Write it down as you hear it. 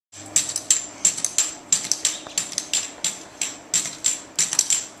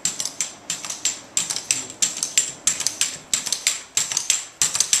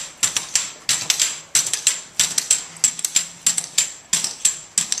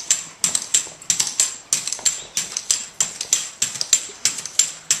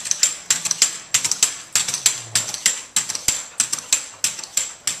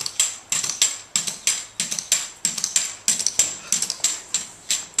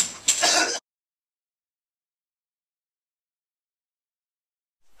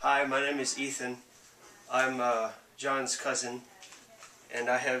Hi, my name is Ethan. I'm John's cousin, and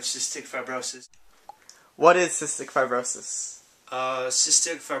I have cystic fibrosis. What is cystic fibrosis?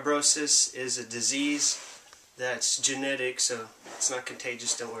 Cystic fibrosis is a disease that's genetic, so it's not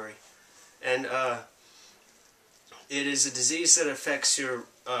contagious, don't worry. And it is a disease that affects your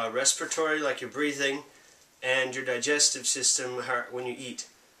respiratory, like your breathing, and your digestive system when you eat.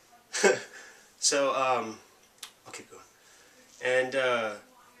 So, I'll keep going. And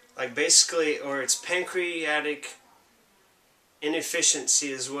like basically, or it's pancreatic inefficiency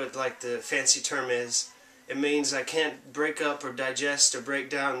is what like the fancy term is. It means I can't break up or digest or break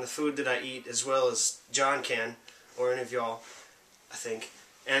down the food that I eat as well as John can, or any of y'all, I think.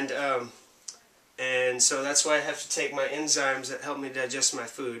 And so that's why I have to take my enzymes that help me digest my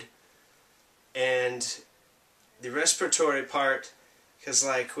food. And the respiratory part, because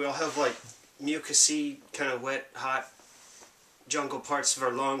like we all have like mucousy, kind of wet, hot, jungle parts of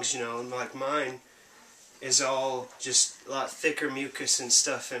our lungs, you know, and like mine is all just a lot thicker mucus and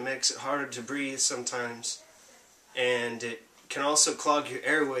stuff. It makes it harder to breathe sometimes, and it can also clog your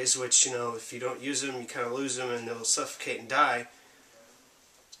airways, which, you know, if you don't use them, you kind of lose them and they'll suffocate and die.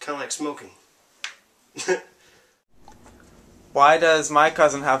 It's kind of like smoking. Why does my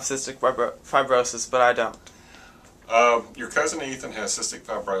cousin have cystic fibrosis, but I don't? Your cousin Ethan has cystic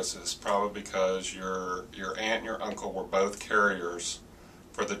fibrosis probably because your aunt and your uncle were both carriers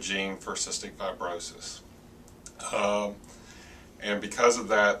for the gene for cystic fibrosis. And because of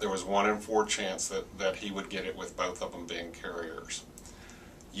that, there was 1 in 4 chance that he would get it with both of them being carriers.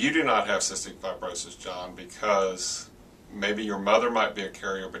 You do not have cystic fibrosis, John, because maybe your mother might be a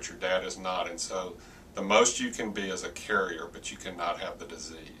carrier, but your dad is not. And so the most you can be is a carrier, but you cannot have the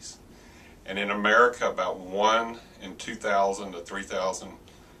disease. And in America, about 1 in 2,000 to 3,000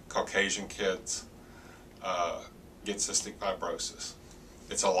 Caucasian kids get cystic fibrosis.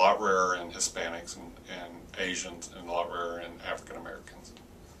 It's a lot rarer in Hispanics and Asians, and a lot rarer in African Americans.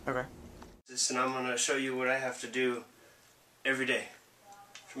 Okay. And I'm going to show you what I have to do every day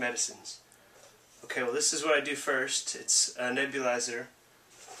for medicines. Okay, well, this is what I do first. It's a nebulizer,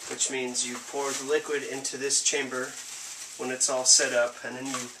 which means you pour the liquid into this chamber when it's all set up, and then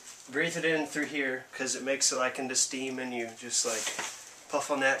you breathe it in through here because it makes it like into steam, and you just like puff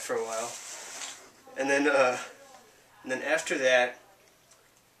on that for a while. And then after that,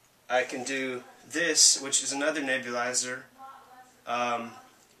 I can do this, which is another nebulizer,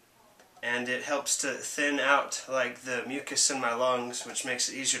 and it helps to thin out like the mucus in my lungs, which makes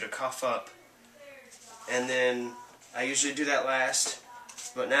it easier to cough up. And then I usually do that last,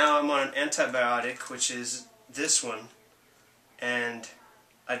 but now I'm on an antibiotic, which is this one, and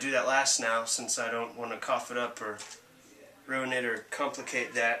I do that last now since I don't want to cough it up or ruin it or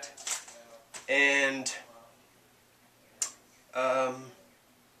complicate that. And I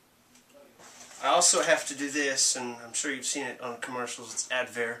also have to do this, and I'm sure you've seen it on commercials. It's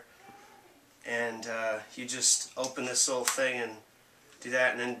Advair, and you just open this little thing and do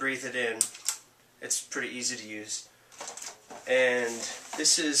that, and then breathe it in. It's pretty easy to use. And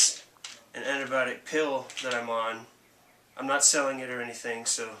this is an antibiotic pill that I'm on. I'm not selling it or anything,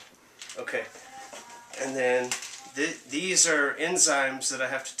 so okay. And then these are enzymes that I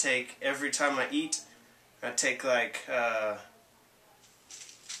have to take every time I eat. I take like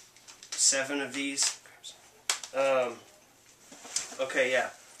 7 of these. Okay, yeah.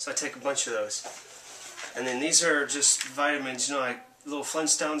 So I take a bunch of those. And then these are just vitamins, you know, like little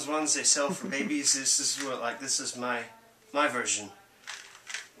Flintstones ones they sell for babies. This is my version.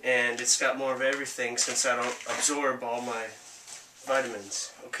 And it's got more of everything since I don't absorb all my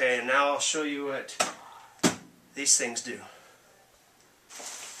vitamins. Okay, and now I'll show you what these things do.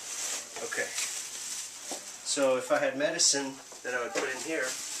 Okay. So if I had medicine that I would put in here.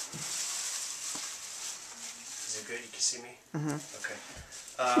 Is it good? You can see me? Mm-hmm. Okay.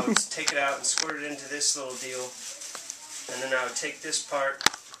 I would take it out and squirt it into this little deal. And then I would take this part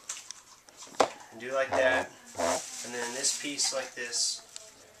and do like that. And then this piece like this.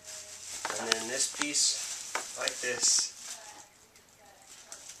 And then this piece like this.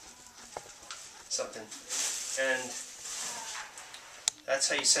 Something. And that's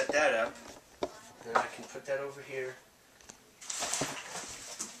how you set that up. And I can put that over here.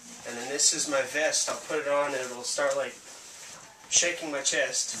 And then this is my vest. I'll put it on and it'll start like shaking my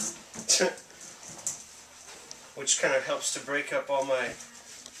chest. Which kind of helps to break up all my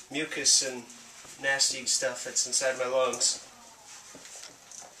mucus and nasty stuff that's inside my lungs.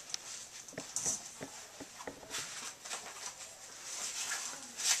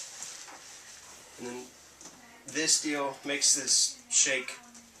 And then this deal makes this shake.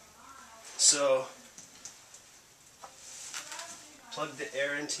 So plug the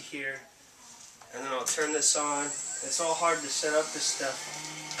air into here, and then I'll turn this on. It's all hard to set up this stuff.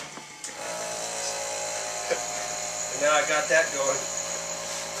 And now I got that going.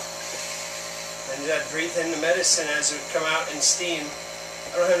 And I'd breathe in the medicine as it would come out in steam.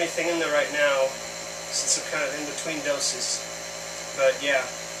 I don't have anything in there right now, since I'm kind of in between doses. But yeah,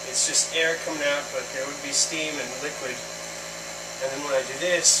 it's just air coming out, but there would be steam and liquid. And then when I do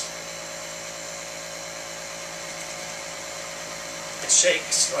this, it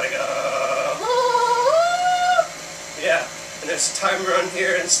shakes like yeah. And there's a timer on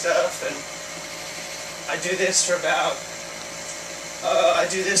here and stuff, and I do this for about I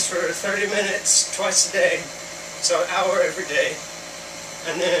do this for 30 minutes twice a day, so an hour every day.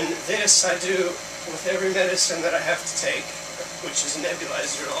 And then this I do with every medicine that I have to take, which is a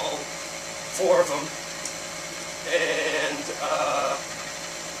nebulizer, all 4 of them. And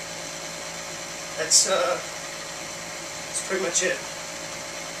that's pretty much it.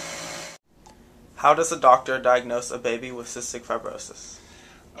 How does a doctor diagnose a baby with cystic fibrosis?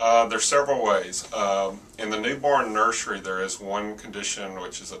 There's several ways. In the newborn nursery, there is one condition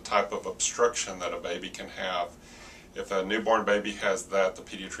which is a type of obstruction that a baby can have. If a newborn baby has that, the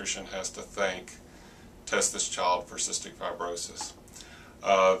pediatrician has to test this child for cystic fibrosis.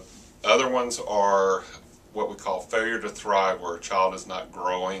 Other ones are what we call failure to thrive, where a child is not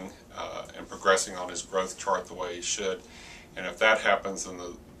growing and progressing on his growth chart the way he should. And if that happens, then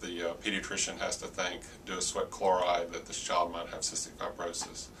the pediatrician has to do a sweat chloride that this child might have cystic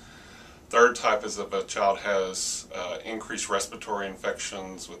fibrosis. Third type is if a child has increased respiratory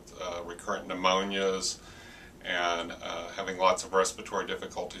infections with recurrent pneumonias and having lots of respiratory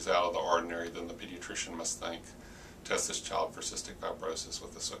difficulties out of the ordinary, then the pediatrician must test this child for cystic fibrosis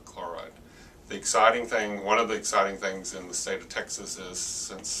with the sweat chloride. One of the exciting things in the state of Texas is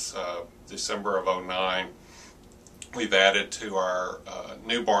since December of '09, we've added to our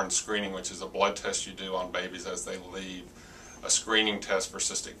newborn screening, which is a blood test you do on babies as they leave, a screening test for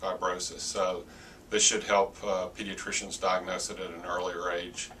cystic fibrosis. So this should help pediatricians diagnose it at an earlier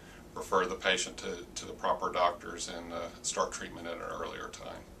age, refer the patient to the proper doctors, and start treatment at an earlier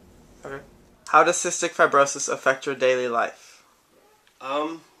time. Okay. How does cystic fibrosis affect your daily life?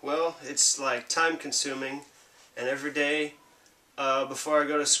 Well, it's like time consuming, and every day before I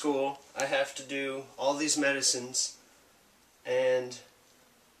go to school, I have to do all these medicines. And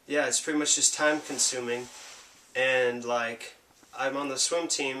yeah, it's pretty much just time consuming. And like, I'm on the swim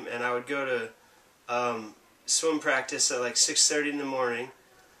team, and I would go to swim practice at like 6:30 in the morning,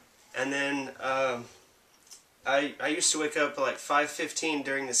 and then I used to wake up at like 5:15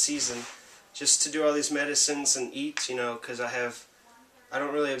 during the season just to do all these medicines and eat, you know, because I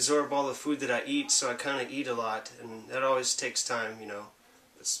don't really absorb all the food that I eat, so I kind of eat a lot, and that always takes time, you know.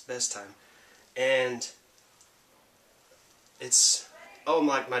 It's the best time. And it's,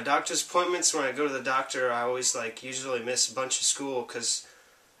 like my doctor's appointments, when I go to the doctor, I always usually miss a bunch of school because,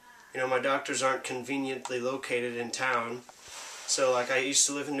 you know, my doctors aren't conveniently located in town. So I used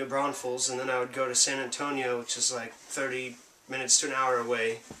to live in New Braunfels, and then I would go to San Antonio, which is like 30 minutes to an hour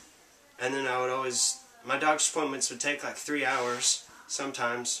away. And then my doctor's appointments would take like 3 hours,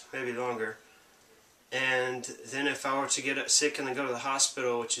 sometimes, maybe longer. And then if I were to get sick and then go to the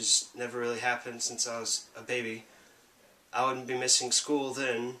hospital, which has never really happened since I was a baby, I wouldn't be missing school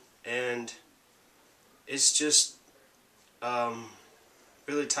then. And it's just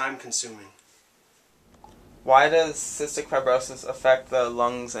really time consuming. Why does cystic fibrosis affect the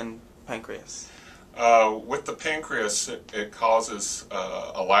lungs and pancreas? With the pancreas, it causes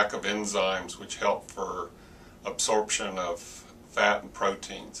a lack of enzymes which help for absorption of fat and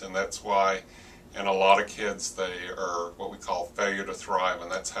proteins, and that's why in a lot of kids they are what we call failure to thrive, and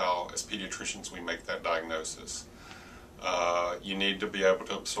that's how, as pediatricians, we make that diagnosis. You need to be able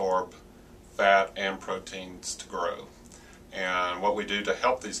to absorb fat and proteins to grow. And what we do to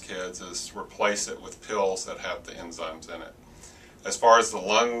help these kids is replace it with pills that have the enzymes in it. As far as the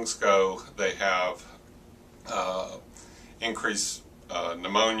lungs go, they have increased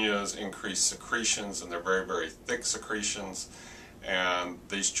pneumonias, increased secretions, and they're very, very thick secretions. And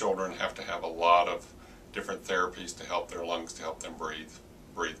these children have to have a lot of different therapies to help their lungs, to help them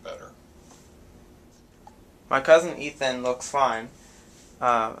breathe better. My cousin Ethan looks fine,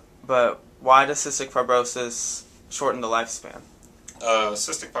 but why does cystic fibrosis shorten the lifespan?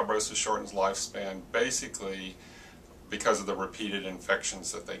 Cystic fibrosis shortens lifespan basically because of the repeated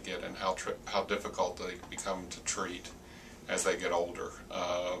infections that they get and how difficult they become to treat as they get older.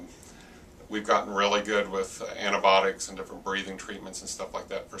 We've gotten really good with antibiotics and different breathing treatments and stuff like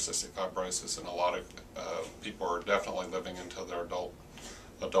that for cystic fibrosis, and a lot of people are definitely living into their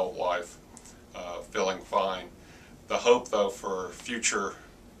adult life feeling fine. The hope, though, for future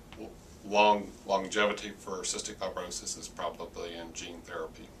longevity for cystic fibrosis is probably in gene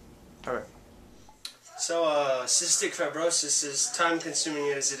therapy. All right. So cystic fibrosis, as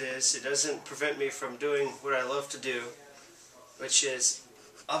time-consuming as it is, it doesn't prevent me from doing what I love to do, which is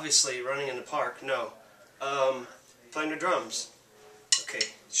obviously running in the park. No, playing the drums. Okay,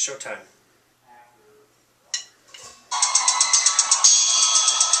 it's showtime.